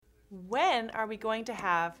When are we going to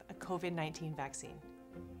have a COVID-19 vaccine?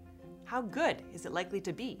 How good is it likely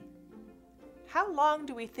to be? How long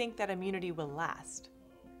do we think that immunity will last?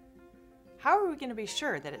 How are we going to be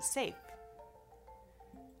sure that it's safe?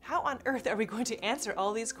 How on earth are we going to answer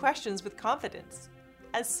all these questions with confidence?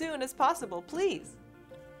 As soon as possible, please.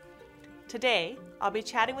 Today, I'll be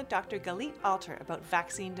chatting with Dr. Galit Alter about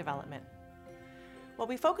vaccine development. While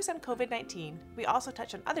we focus on COVID-19, we also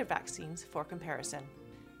touch on other vaccines for comparison.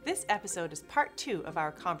 This episode is part 2 of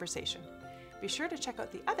our conversation. Be sure to check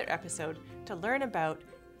out the other episode to learn about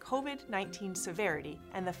COVID-19 severity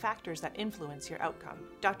and the factors that influence your outcome.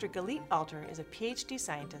 Dr. Galit Alter is a PhD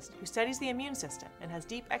scientist who studies the immune system and has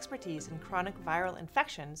deep expertise in chronic viral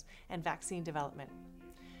infections and vaccine development.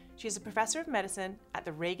 She is a professor of medicine at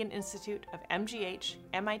the Reagan Institute of MGH,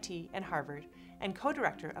 MIT, and Harvard, and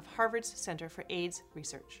co-director of Harvard's Center for AIDS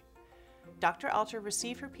Research. Dr. Alter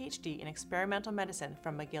received her PhD in experimental medicine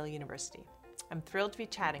from McGill University. I'm thrilled to be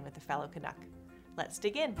chatting with a fellow Canuck. Let's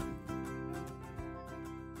dig in.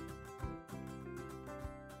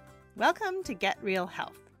 Welcome to Get Real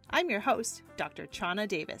Health. I'm your host, Dr. Chana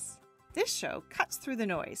Davis. This show cuts through the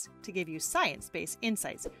noise to give you science-based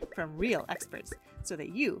insights from real experts so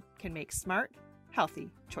that you can make smart, healthy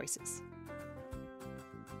choices.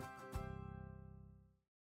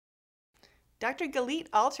 Dr. Galit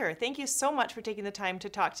Alter, thank you so much for taking the time to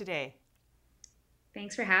talk today.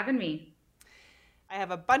 Thanks for having me. I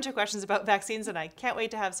have a bunch of questions about vaccines, and I can't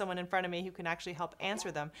wait to have someone in front of me who can actually help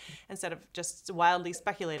answer them instead of just wildly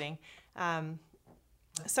speculating.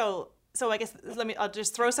 So I guess I'll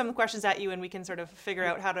just throw some questions at you, and we can sort of figure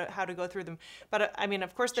out how to go through them. But I mean,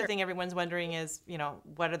 of course, the thing everyone's wondering is,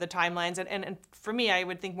 what are the timelines? And for me, I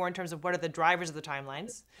would think more in terms of what are the drivers of the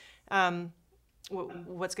timelines.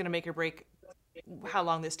 What's going to make or break how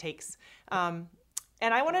long this takes. And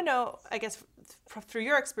I want to know, I guess, through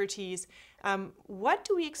your expertise, what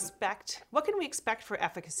can we expect for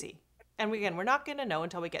efficacy? And again, we're not going to know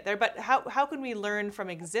until we get there, but how can we learn from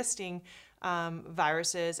existing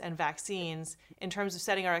viruses and vaccines in terms of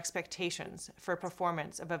setting our expectations for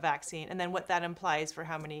performance of a vaccine, and then what that implies for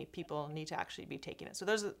how many people need to actually be taking it? So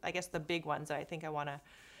those are, I guess, the big ones that I think I want to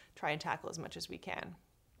try and tackle as much as we can.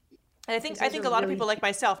 And I think a lot of people like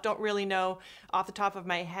myself don't really know off the top of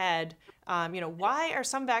my head, why are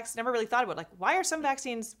some vaccines, never really thought about, like, why are some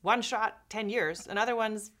vaccines one shot, 10 years, and other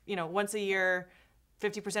ones, once a year,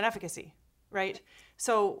 50% efficacy, right?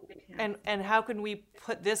 So, and how can we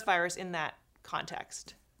put this virus in that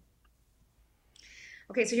context?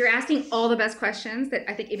 Okay, so you're asking all the best questions that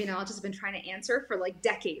I think immunologists have been trying to answer for like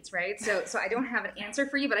decades, right? So I don't have an answer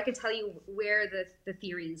for you, but I can tell you where the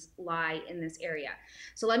theories lie in this area.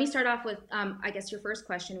 So let me start off with, I guess, your first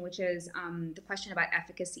question, which is the question about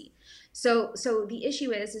efficacy. So the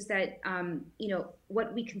issue is that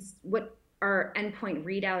what our endpoint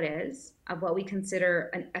readout is of what we consider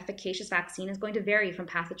an efficacious vaccine is going to vary from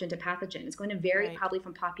pathogen to pathogen. It's going to vary probably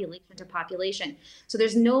from population to population. So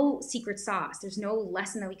there's no secret sauce. There's no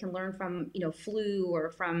lesson that we can learn from, flu or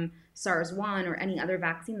from SARS-1 or any other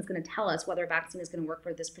vaccine that's going to tell us whether a vaccine is going to work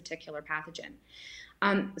for this particular pathogen.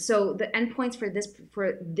 So the endpoints for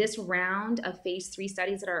this round of phase 3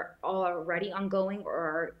 studies that are already ongoing or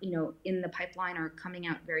are in the pipeline are coming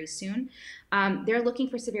out very soon. They're looking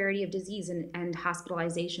for severity of disease and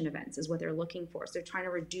hospitalization events is what they're looking for. So they're trying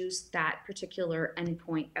to reduce that particular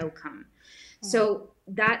endpoint outcome. So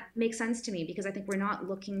that makes sense to me because I think we're not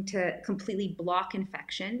looking to completely block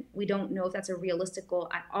infection. We don't know if that's a realistic goal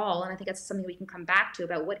at all, and I think that's something we can come back to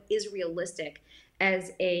about what is realistic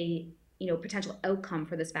as a potential outcome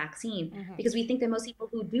for this vaccine, because we think that most people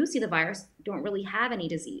who do see the virus don't really have any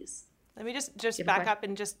disease. Let me just back up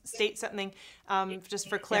and just state something, just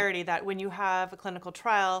for clarity, that when you have a clinical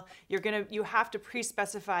trial, you have to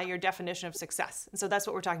pre-specify your definition of success. And so that's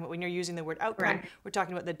what we're talking about when you're using the word outcome. Right. We're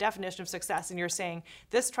talking about the definition of success, and you're saying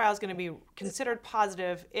this trial is going to be considered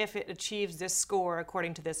positive if it achieves this score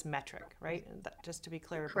according to this metric, right? Just to be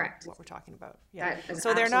clear about what we're talking about. Yeah.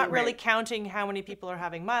 So they're not really counting how many people are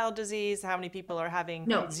having mild disease, how many people are having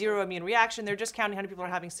zero immune reaction. They're just counting how many people are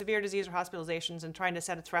having severe disease or hospitalizations and trying to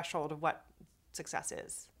set a threshold of what success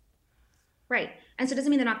is. Right. And so it doesn't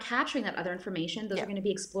mean they're not capturing that other information. Those are going to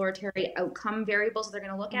be exploratory outcome variables that they're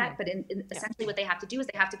going to look at. But essentially what they have to do is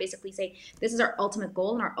they have to basically say, this is our ultimate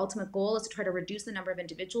goal. And our ultimate goal is to try to reduce the number of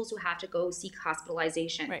individuals who have to go seek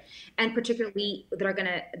hospitalization. Right. And particularly that are going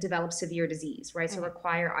to develop severe disease, right? So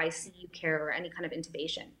require ICU care or any kind of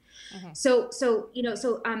intubation. So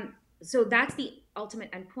that's the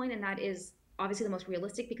ultimate endpoint. And that is obviously the most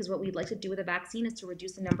realistic, because what we'd like to do with a vaccine is to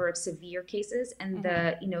reduce the number of severe cases and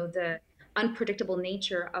the unpredictable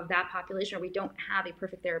nature of that population, or we don't have a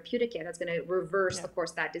perfect therapeutic yet that's going to reverse the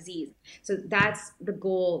course of that disease. So that's the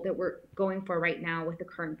goal that we're going for right now with the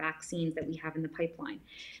current vaccines that we have in the pipeline.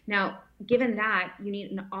 Now, given that, you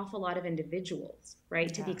need an awful lot of individuals,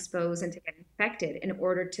 right, to be exposed and to get infected in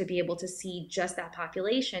order to be able to see just that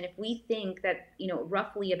population. If we think that,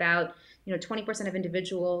 roughly about, 20% of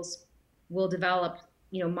individuals will develop,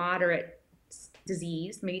 moderate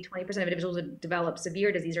disease, maybe 20% of individuals will develop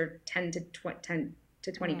severe disease, or 10 to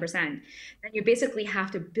 20%, then you basically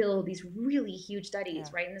have to build these really huge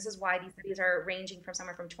studies, right? And this is why these studies are ranging from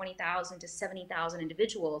somewhere from 20,000 to 70,000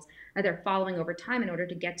 individuals that they're following over time in order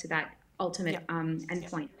to get to that ultimate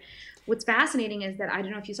endpoint. What's fascinating is that, I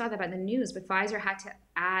don't know if you saw that by the news, but Pfizer had to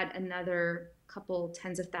add another couple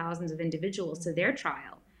tens of thousands of individuals to their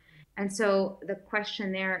trial. And so the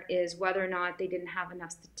question there is whether or not they didn't have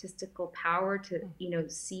enough statistical power to,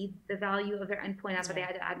 see the value of their endpoint. That's why they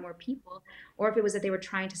had to add more people, or if it was that they were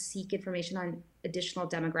trying to seek information on additional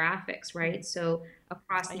demographics, right? So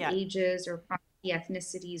across the ages, or across the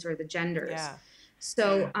ethnicities, or the genders.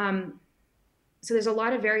 So there's a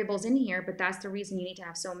lot of variables in here, but that's the reason you need to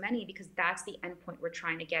have so many, because that's the endpoint we're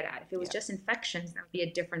trying to get at. If it was just infections, that would be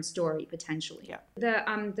a different story potentially.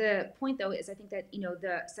 The point though is, I think that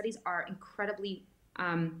the studies are incredibly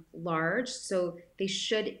large, so they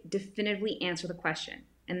should definitively answer the question,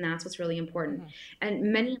 and that's what's really important.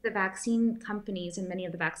 And many of the vaccine companies and many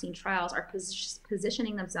of the vaccine trials are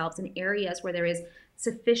positioning themselves in areas where there is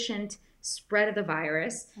sufficient spread of the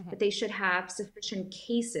virus, that they should have sufficient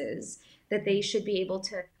cases, that they should be able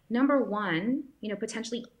to, number one,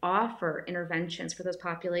 potentially offer interventions for those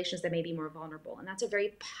populations that may be more vulnerable. And that's a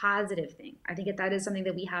very positive thing. I think that is something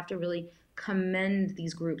that we have to really commend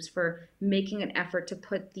these groups for making an effort to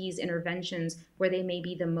put these interventions where they may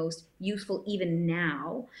be the most useful even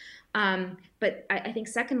now. But I think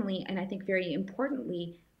secondly, and I think very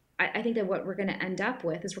importantly, I think that what we're going to end up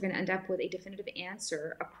with is we're going to end up with a definitive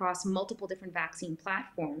answer across multiple different vaccine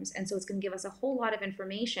platforms. And so it's going to give us a whole lot of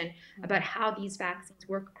information about how these vaccines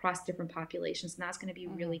work across different populations. And that's going to be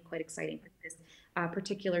really quite exciting for this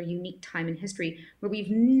particular unique time in history, where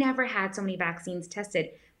we've never had so many vaccines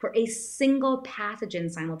tested for a single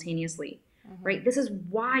pathogen simultaneously, right? This is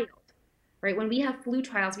wild, right? When we have flu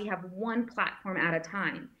trials, we have one platform at a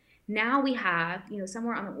time. Now we have,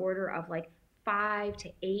 somewhere on the order of like 5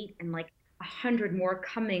 to 8 and like 100 more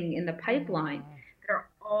coming in the pipeline that are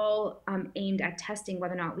all aimed at testing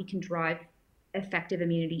whether or not we can drive effective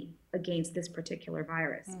immunity against this particular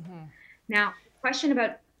virus. Now, question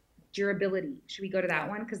about durability. Should we go to that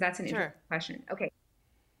one? Because that's an interesting question. Okay.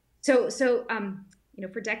 So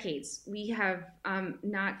for decades, we have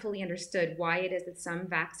not fully understood why it is that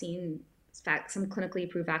some clinically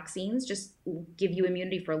approved vaccines just give you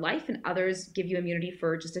immunity for life, and others give you immunity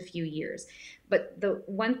for just a few years. But the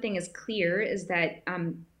one thing is clear is that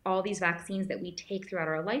all these vaccines that we take throughout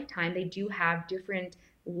our lifetime, they do have different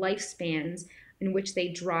lifespans in which they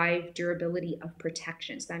drive durability of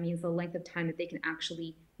protection. So that means the length of time that they can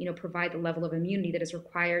actually, provide the level of immunity that is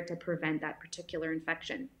required to prevent that particular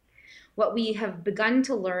infection. What we have begun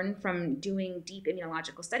to learn from doing deep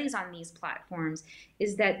immunological studies on these platforms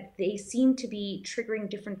is that they seem to be triggering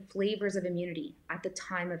different flavors of immunity at the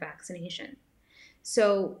time of vaccination.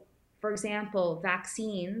 So, for example,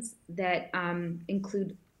 vaccines that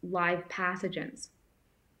include live pathogens.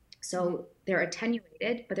 So they're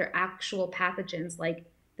attenuated, but they're actual pathogens like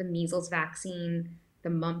the measles vaccine, the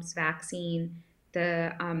mumps vaccine,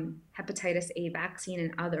 the hepatitis A vaccine,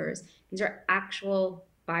 and others. These are actual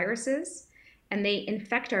viruses, and they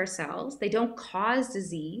infect our cells. They don't cause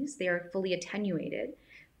disease. They are fully attenuated.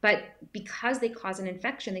 But because they cause an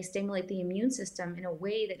infection, they stimulate the immune system in a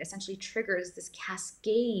way that essentially triggers this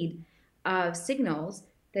cascade of signals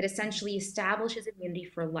that essentially establishes immunity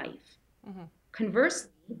for life.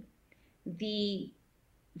 Conversely, the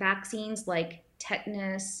vaccines like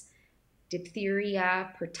tetanus,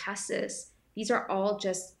 diphtheria, pertussis, these are all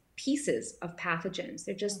just pieces of pathogens.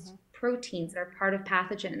 They're just proteins that are part of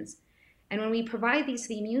pathogens. And when we provide these to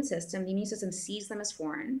the immune system sees them as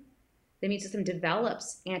foreign. The immune system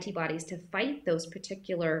develops antibodies to fight those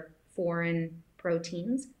particular foreign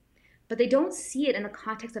proteins, but they don't see it in the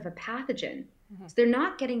context of a pathogen. So they're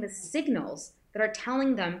not getting the signals that are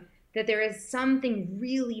telling them that there is something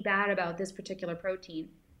really bad about this particular protein.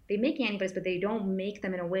 They make antibodies, but they don't make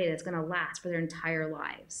them in a way that's going to last for their entire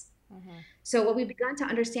lives. So what we've begun to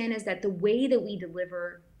understand is that the way that we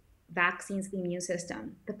deliver vaccines to the immune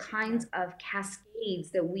system, the kinds of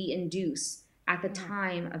cascades that we induce at the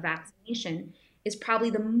time of vaccination, is probably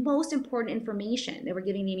the most important information that we're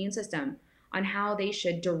giving the immune system on how they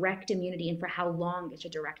should direct immunity and for how long it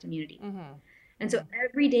should direct immunity. Mm-hmm. And so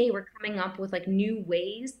every day we're coming up with like new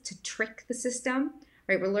ways to trick the system,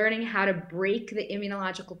 right? We're learning how to break the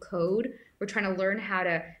immunological code. We're trying to learn how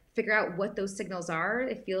to figure out what those signals are.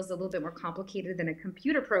 It feels a little bit more complicated than a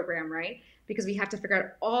computer program, right? Because we have to figure out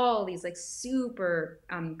all these like super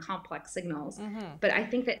complex signals. Mm-hmm. But I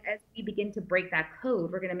think that as we begin to break that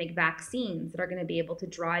code, we're going to make vaccines that are going to be able to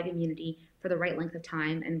drive immunity for the right length of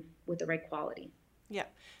time and with the right quality. Yeah.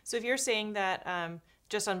 So if you're saying that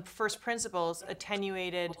just on first principles,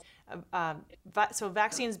 attenuated, so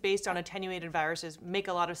vaccines based on attenuated viruses make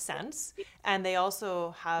a lot of sense, and they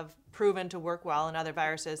also have proven to work well in other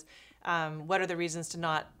viruses. What are the reasons to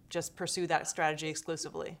not just pursue that strategy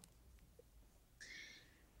exclusively?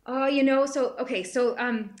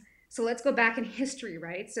 So let's go back in history,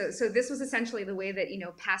 right? So this was essentially the way that,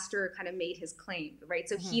 Pasteur kind of made his claim, right?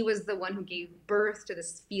 So he was the one who gave birth to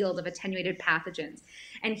this field of attenuated pathogens.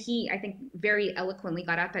 And he, I think, very eloquently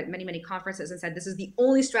got up at many, many conferences and said, this is the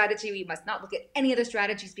only strategy. We must not look at any other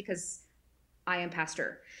strategies because I am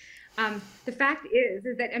Pasteur. The fact is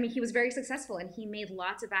that, he was very successful and he made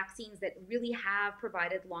lots of vaccines that really have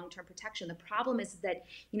provided long-term protection. The problem is that,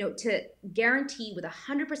 to guarantee with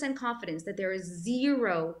 100% confidence that there is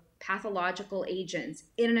zero pathological agents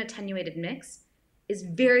in an attenuated mix is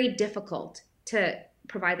very difficult to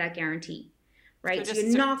provide that guarantee, right? So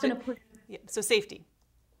you're not going to put... Yeah, so safety.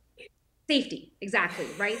 Safety, exactly,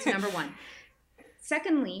 right? So number one.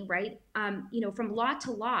 Secondly, right, from lot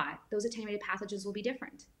to lot, those attenuated pathogens will be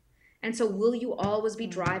different. And so will you always be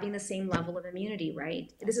driving the same level of immunity,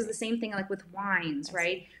 right? This is the same thing like with wines,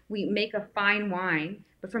 right? We make a fine wine,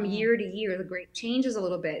 but from year to year, the grape changes a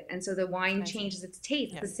little bit. And so the wine changes its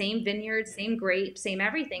taste. The same vineyard, same grape, same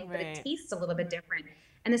everything, but it tastes a little bit different.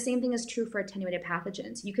 And the same thing is true for attenuated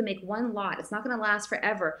pathogens. You can make one lot. It's not going to last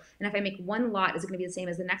forever. And if I make one lot, is it going to be the same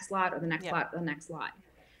as the next lot or the next lot or the next lot?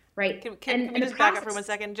 Right. Can we just back up for 1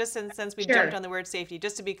 second? Just since we jumped on the word safety,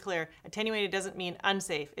 just to be clear, attenuated doesn't mean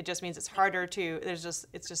unsafe. It just means it's harder to, it's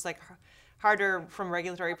just like harder from a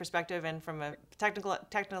regulatory perspective and from a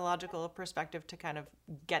technological perspective to kind of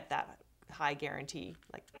get that high guarantee.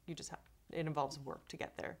 Like you just have, it involves work to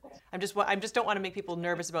get there. I just don't want to make people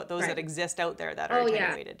nervous about those that exist out there that are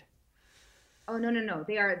attenuated. Oh, no.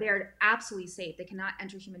 They are absolutely safe. They cannot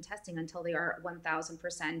enter human testing until they are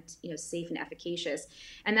 1,000%, safe and efficacious.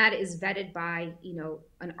 And that is vetted by,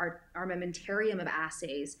 an armamentarium of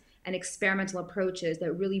assays and experimental approaches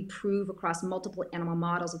that really prove across multiple animal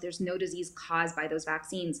models that there's no disease caused by those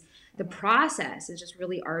vaccines. The process is just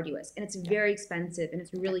really arduous and it's very expensive and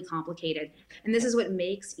it's really complicated. And this is what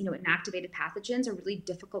makes, inactivated pathogens a really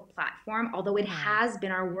difficult platform, although it has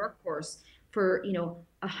been our workhorse for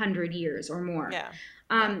 100 years or more.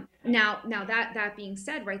 Now that being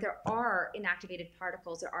said, right, there are inactivated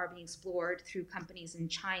particles that are being explored through companies in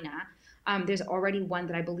China. There's already one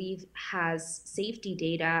that I believe has safety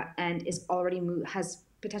data and has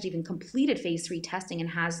potentially even completed phase 3 testing and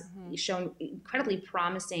has shown incredibly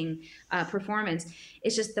promising performance.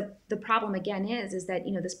 It's just the problem again is that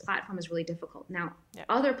this platform is really difficult. Now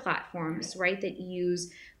other platforms, right, that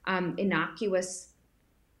use innocuous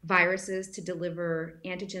viruses to deliver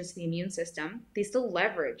antigens to the immune system, they still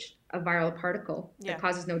leverage a viral particle that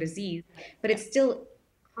causes no disease, but it still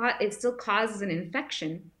causes an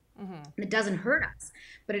infection. It doesn't hurt us,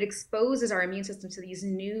 but it exposes our immune system to these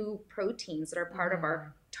new proteins that are part of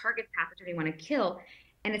our target pathogen we want to kill,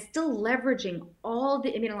 and it's still leveraging all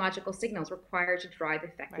the immunological signals required to drive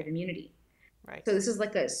effective immunity. Right. So this is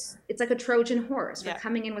it's like a Trojan horse. We're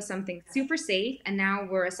coming in with something super safe, and now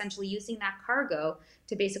we're essentially using that cargo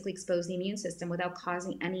to basically expose the immune system without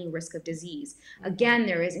causing any risk of disease. Again,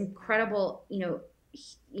 there is incredible,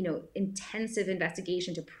 intensive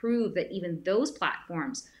investigation to prove that even those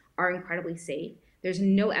platforms are incredibly safe. There's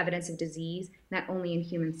no evidence of disease, not only in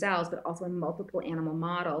human cells, but also in multiple animal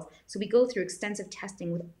models. So we go through extensive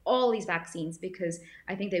testing with all these vaccines because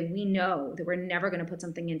I think that we know that we're never going to put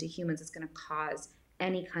something into humans that's going to cause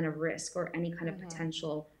any kind of risk or any kind of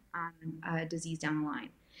potential disease down the line.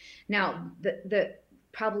 Now, the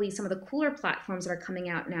probably some of the cooler platforms that are coming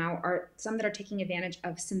out now are some that are taking advantage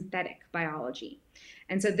of synthetic biology.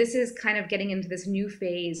 And so this is kind of getting into this new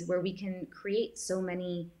phase where we can create so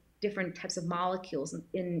many different types of molecules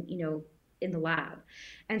in in the lab.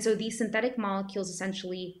 And so these synthetic molecules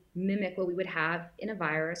essentially mimic what we would have in a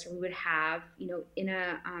virus, or we would have, in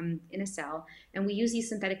a cell. And we use these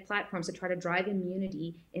synthetic platforms to try to drive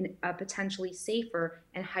immunity in a potentially safer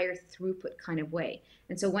and higher throughput kind of way.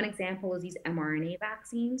 And so one example is these mRNA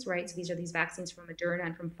vaccines, right? So these are these vaccines from Moderna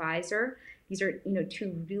and from Pfizer. These are,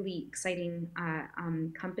 two really exciting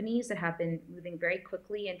companies that have been moving very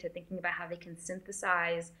quickly into thinking about how they can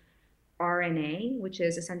synthesize RNA, which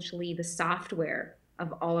is essentially the software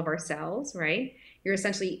of all of our cells, right? You're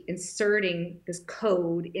essentially inserting this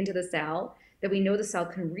code into the cell that we know the cell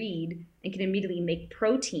can read and can immediately make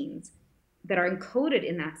proteins that are encoded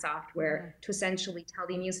in that software to essentially tell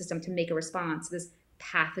the immune system to make a response to this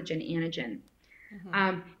pathogen antigen.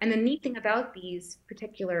 And the neat thing about these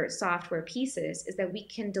particular software pieces is that we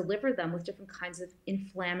can deliver them with different kinds of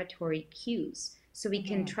inflammatory cues. So we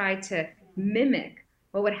can try to mimic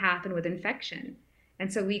what would happen with infection.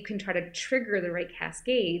 And so we can try to trigger the right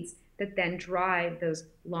cascades that then drive those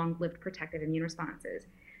long-lived protective immune responses.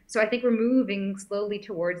 So I think we're moving slowly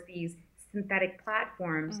towards these synthetic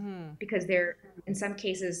platforms because they're, in some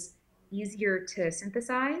cases, easier to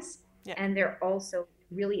synthesize, and they're also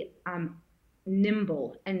really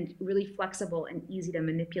nimble and really flexible and easy to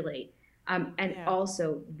manipulate, and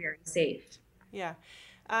also very safe. Yeah.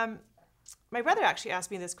 My brother actually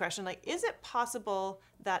asked me this question, like, is it possible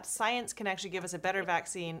that science can actually give us a better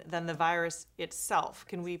vaccine than the virus itself?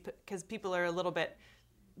 Can we, because people are a little bit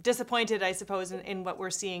disappointed, I suppose, in what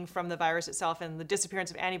we're seeing from the virus itself and the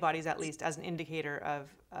disappearance of antibodies, at least as an indicator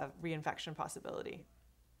of reinfection possibility.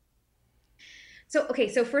 So, okay,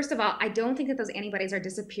 so first of all, I don't think that those antibodies are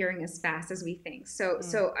disappearing as fast as we think. So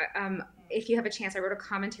if you have a chance, I wrote a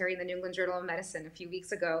commentary in the New England Journal of Medicine a few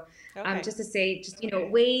weeks ago, just to say,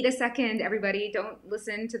 wait a second, everybody, don't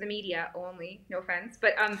listen to the media only, no offense.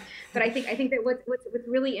 But I think that what's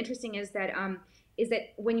really interesting is that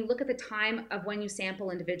when you look at the time of when you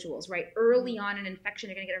sample individuals, right, early on in infection,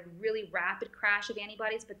 you're going to get a really rapid crash of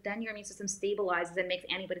antibodies, but then your immune system stabilizes and makes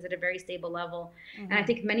antibodies at a very stable level. And I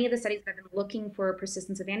think many of the studies that have been looking for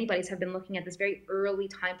persistence of antibodies have been looking at this very early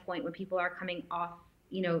time point when people are coming off,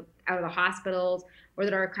 out of the hospitals, or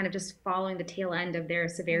that are kind of just following the tail end of their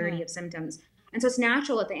severity of symptoms. And so it's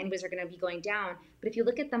natural that the antibodies are going to be going down. But if you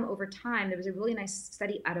look at them over time, there was a really nice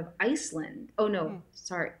study out of Iceland. Out of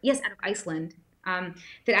Iceland.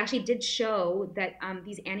 That actually did show that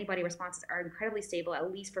these antibody responses are incredibly stable,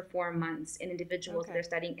 at least for 4 months, in individuals that they're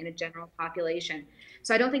studying in a general population.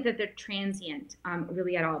 So I don't think that they're transient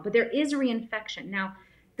really at all. But there is reinfection. Now,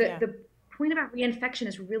 the point about reinfection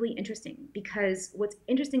is really interesting, because what's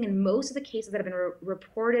interesting in most of the cases that have been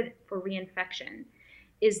reported for reinfection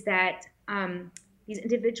is that these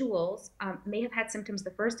individuals may have had symptoms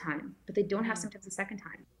the first time, but they don't have symptoms the second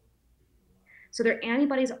time. So their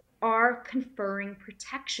antibodies are conferring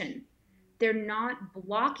protection. They're not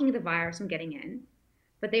blocking the virus from getting in,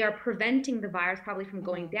 but they are preventing the virus probably from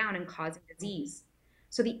going down and causing disease.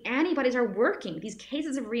 So the antibodies are working. These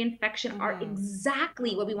cases of reinfection are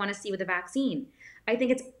exactly what we want to see with a vaccine. I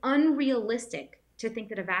think it's unrealistic to think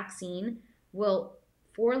that a vaccine will,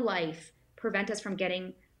 for life, prevent us from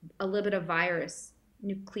getting a little bit of virus,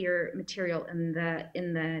 nuclear material in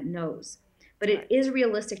the nose. But it is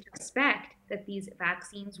realistic to expect that these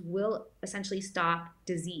vaccines will essentially stop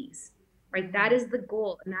disease, right? That is the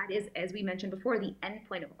goal. And that is, as we mentioned before, the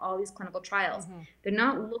endpoint of all these clinical trials. They're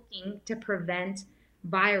not looking to prevent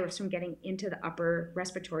virus from getting into the upper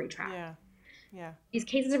respiratory tract. These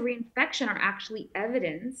cases of reinfection are actually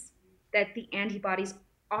evidence that the antibodies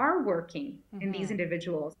are working in these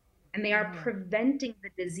individuals, and they are preventing the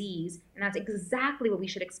disease. And that's exactly what we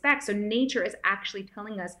should expect. So nature is actually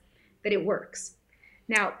telling us that it works.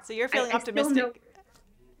 Now, so you're feeling optimistic.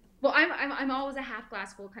 Well, I'm always a half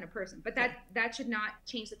glass full kind of person, but that should not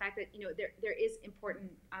change the fact that there is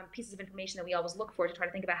important pieces of information that we always look for to try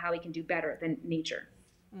to think about how we can do better than nature.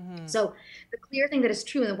 So the clear thing that is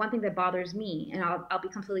true, and the one thing that bothers me, and I'll be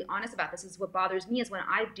completely honest about this, is what bothers me is when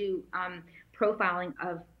I do profiling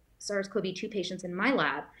of SARS-CoV-2 patients in my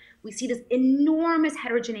lab, we see this enormous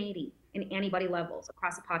heterogeneity in antibody levels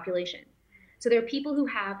across the population. So there are people who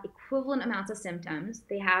have equivalent amounts of symptoms.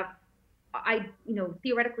 They have,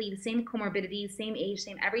 theoretically the same comorbidities, same age,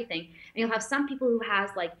 same everything. And you'll have some people who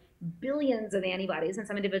has like billions of antibodies, and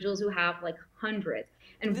some individuals who have like hundreds.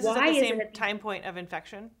 And this why is at the same time point of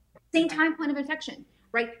infection? Same time point of infection,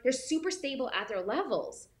 right? They're super stable at their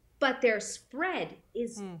levels, but their spread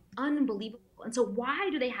is unbelievable. And so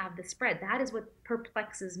why do they have the spread? That is what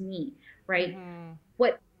perplexes me, right?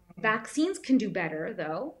 What vaccines can do better,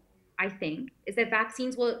 though, I think, is that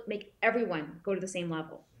vaccines will make everyone go to the same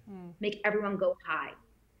level, make everyone go high.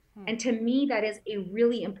 And to me, that is a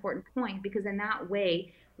really important point, because in that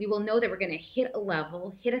way, we will know that we're going to hit a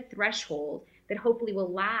level, hit a threshold that hopefully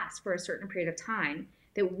will last for a certain period of time,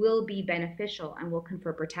 that will be beneficial and will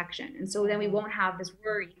confer protection. And so then we won't have this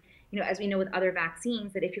worry, as we know with other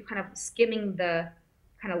vaccines, that if you're kind of skimming the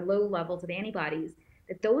kind of low levels of antibodies,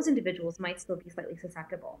 that those individuals might still be slightly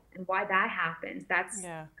susceptible. And why that happens, that's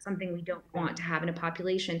something we don't want to have in a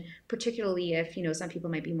population, particularly if, some people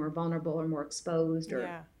might be more vulnerable or more exposed,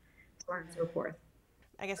 or so on and so forth.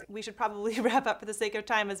 I guess we should probably wrap up for the sake of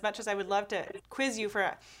time. As much as I would love to quiz you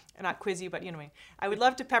not quiz you, but I would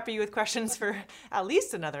love to pepper you with questions for at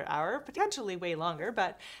least another hour, potentially way longer.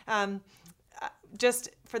 But just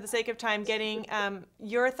for the sake of time, getting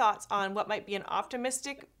your thoughts on what might be an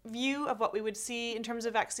optimistic view of what we would see in terms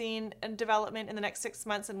of vaccine and development in the next 6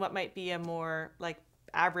 months, and what might be a more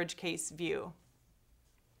average case view.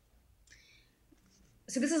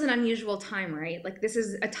 So this is an unusual time, right? This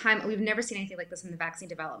is a time we've never seen anything like this in the vaccine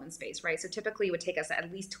development space, right? So typically it would take us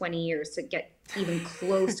at least 20 years to get even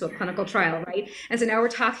close to a clinical trial, right? And so now we're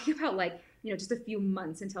talking about just a few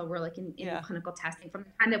months until we're in clinical testing. From the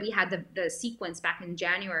time that we had the sequence back in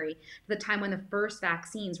January to the time when the first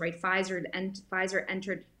vaccines, right, Pfizer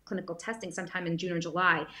entered clinical testing sometime in June or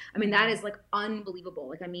July. I mean, that is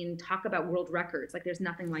unbelievable. Talk about world records. There's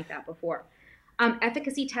nothing like that before.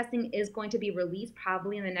 Efficacy testing is going to be released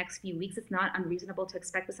probably in the next few weeks. It's not unreasonable to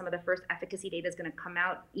expect that some of the first efficacy data is going to come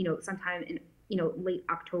out, sometime in, late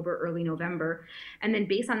October, early November. And then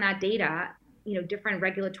based on that data, different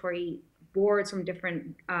regulatory boards from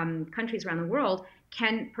different countries around the world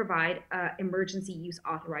can provide emergency use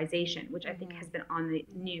authorization, which I think has been on the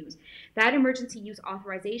news. That emergency use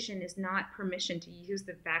authorization is not permission to use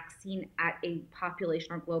the vaccine at a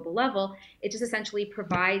population or global level. It just essentially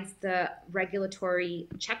provides the regulatory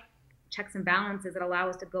checks and balances that allow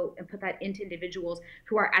us to go and put that into individuals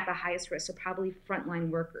who are at the highest risk, so probably frontline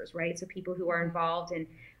workers, right? So people who are involved in,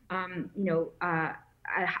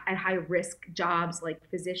 at high risk jobs like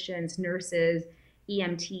physicians, nurses,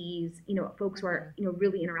 EMTs, folks who are,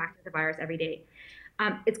 really interact with the virus every day.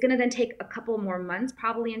 It's going to then take a couple more months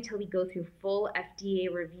probably until we go through full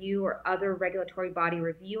FDA review or other regulatory body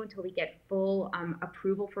review, until we get full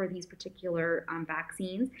approval for these particular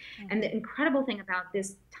vaccines. And the incredible thing about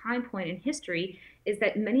this time point in history is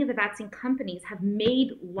that many of the vaccine companies have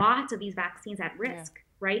made lots of these vaccines at risk.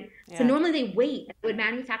 Right? Yeah. So normally they wait, would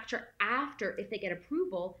manufacture after if they get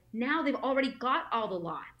approval. Now they've already got all the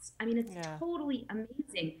lots. I mean, it's totally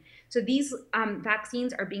amazing. So these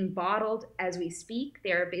vaccines are being bottled as we speak.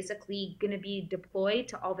 They're basically going to be deployed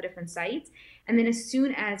to all the different sites. And then as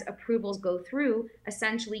soon as approvals go through,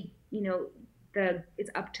 essentially, it's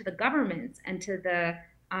up to the governments and to the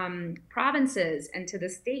provinces and to the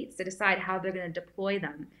states to decide how they're going to deploy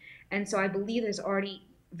them. And so I believe there's already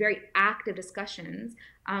very active discussions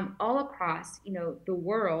all across, the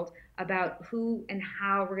world about who and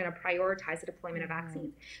how we're going to prioritize the deployment of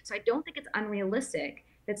vaccines. So I don't think it's unrealistic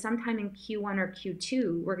that sometime in Q1 or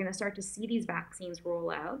Q2, we're going to start to see these vaccines roll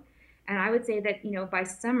out. And I would say that, by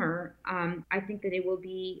summer, I think that it will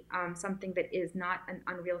be something that is not an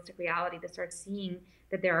unrealistic reality to start seeing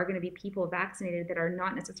that there are going to be people vaccinated that are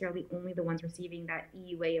not necessarily only the ones receiving that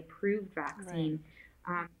EUA approved vaccine.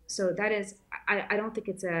 Right. So that is, I don't think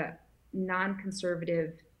it's a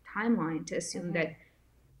non-conservative timeline to assume that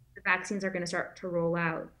the vaccines are going to start to roll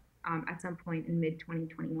out at some point in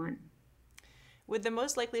mid-2021. Would the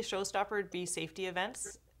most likely showstopper be safety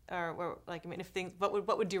events? Or if things,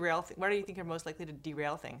 what would derail? What do you think are most likely to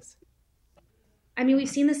derail things? I mean, we've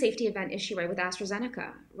seen the safety event issue, right, with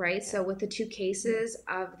AstraZeneca, right? Yeah. So with the 2 cases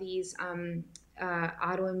of these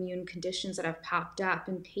autoimmune conditions that have popped up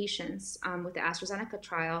in patients with the AstraZeneca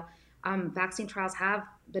trial, vaccine trials have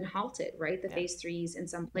been halted, right? The phase 3s in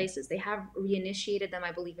some places. They have reinitiated them,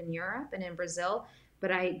 I believe, in Europe and in Brazil, but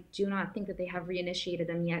I do not think that they have reinitiated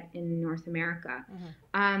them yet in North America.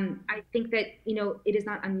 I think that, it is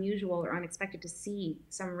not unusual or unexpected to see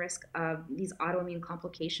some risk of these autoimmune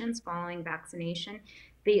complications following vaccination.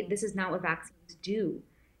 This is not what vaccines do.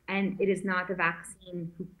 And it is not the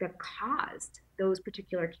vaccine that caused those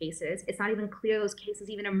particular cases. It's not even clear those cases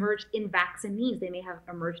even emerged in vaccinees. They may have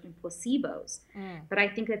emerged in placebos. But I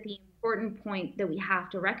think that the important point that we have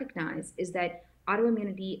to recognize is that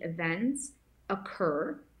autoimmunity events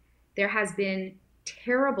occur. There has been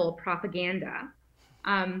terrible propaganda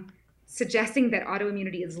suggesting that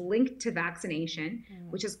autoimmunity is linked to vaccination,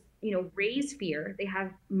 which is, raised fear.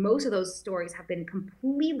 Most of those stories have been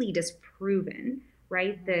completely disproven.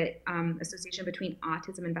 Right? The association between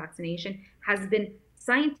autism and vaccination has been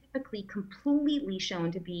scientifically completely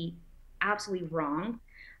shown to be absolutely wrong.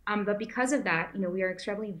 But because of that, we are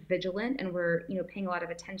extremely vigilant, and we're, paying a lot of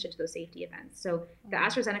attention to those safety events. So the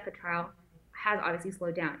AstraZeneca trial has obviously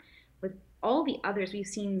slowed down. With all the others, we've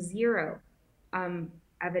seen zero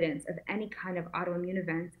evidence of any kind of autoimmune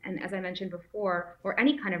events, and as I mentioned before, or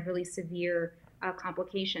any kind of really severe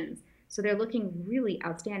complications. So they're looking really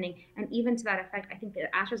outstanding. And even to that effect, I think the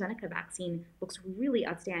AstraZeneca vaccine looks really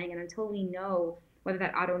outstanding. And until we know whether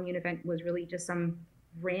that autoimmune event was really just some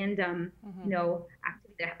random,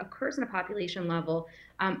 activity that occurs in a population level,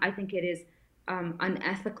 I think it is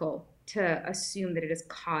unethical to assume that it is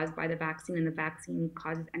caused by the vaccine, and the vaccine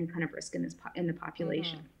causes any kind of risk in the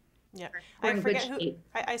population. Yeah, I forget who.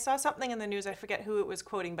 I saw something in the news. I forget who it was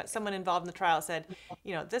quoting, but someone involved in the trial said,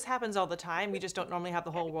 this happens all the time. We just don't normally have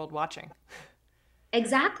the whole world watching.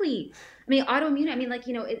 Exactly. I mean, autoimmune,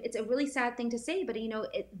 it's a really sad thing to say, but,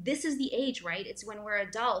 this is the age, right? It's when we're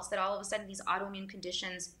adults that all of a sudden these autoimmune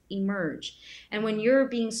conditions emerge. And when you're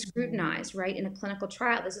being scrutinized, right, in a clinical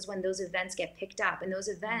trial, this is when those events get picked up. And those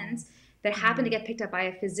events that happen to get picked up by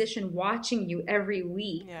a physician watching you every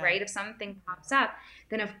week, right? If something pops up,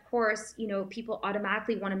 then of course, people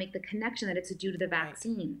automatically want to make the connection that it's due to the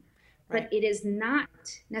vaccine. But it is not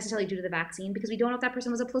necessarily due to the vaccine, because we don't know if that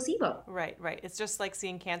person was a placebo. Right. It's just like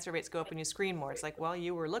seeing cancer rates go up when you screen more. It's like, well,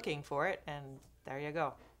 you were looking for it, and there you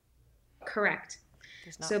go. Correct.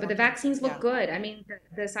 But the vaccines look good. I mean,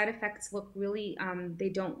 the side effects look really, they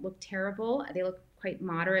don't look terrible. They look quite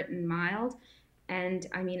moderate and mild. And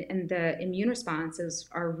and the immune responses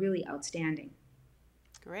are really outstanding.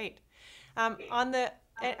 Great.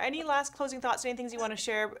 Any last closing thoughts, any things you want to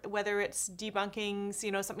share, whether it's debunking,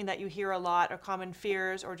 something that you hear a lot, or common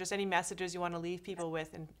fears, or just any messages you want to leave people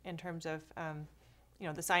with in terms of,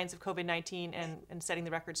 the science of COVID-19 and setting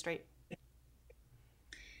the record straight?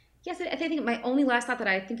 Yes, I think my only last thought that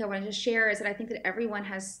I think I wanted to share is that I think that everyone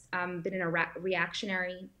has been in a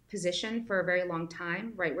reactionary position for a very long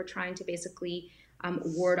time, right? We're trying to basically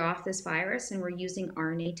ward off this virus, and we're using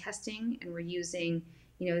RNA testing, and we're using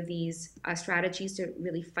these strategies to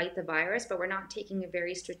really fight the virus, but we're not taking a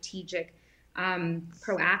very strategic,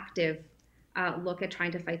 proactive look at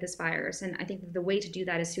trying to fight this virus. And I think that the way to do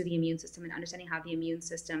that is through the immune system, and understanding how the immune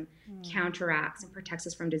system counteracts and protects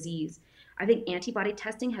us from disease. I think antibody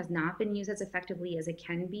testing has not been used as effectively as it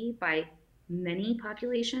can be by many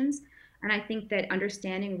populations. And I think that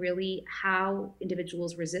understanding really how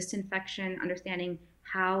individuals resist infection, understanding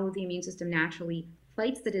how the immune system naturally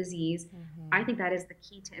fights the disease, I think that is the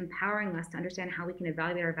key to empowering us to understand how we can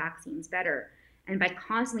evaluate our vaccines better. And by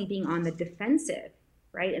constantly being on the defensive,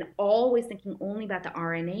 right, and always thinking only about the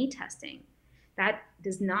RNA testing, that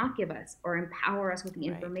does not give us or empower us with the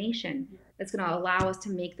information that's going to allow us to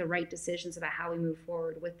make the right decisions about how we move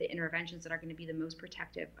forward with the interventions that are going to be the most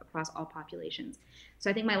protective across all populations. So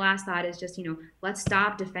I think my last thought is just, let's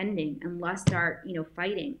stop defending, and let's start,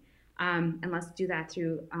 fighting. And let's do that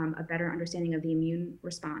through a better understanding of the immune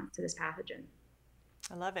response to this pathogen.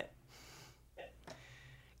 I love it.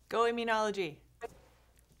 Go immunology.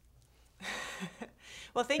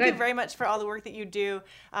 Well, thank you very much for all the work that you do.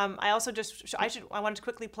 I also I wanted to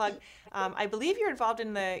quickly plug, I believe you're involved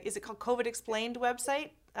in is it called COVID Explained website?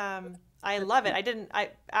 I love it.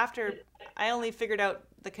 I only figured out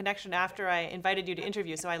the connection after I invited you to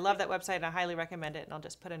interview. So I love that website, and I highly recommend it. And I'll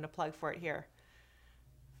just put in a plug for it here,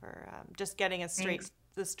 for just getting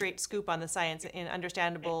the straight scoop on the science in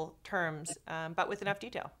understandable terms, but with enough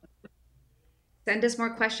detail. Send us more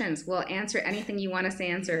questions. We'll answer anything you want us to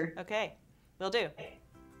answer. Okay, will do.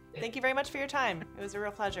 Thank you very much for your time. It was a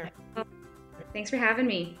real pleasure. Thanks for having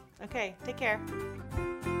me. Okay, take care.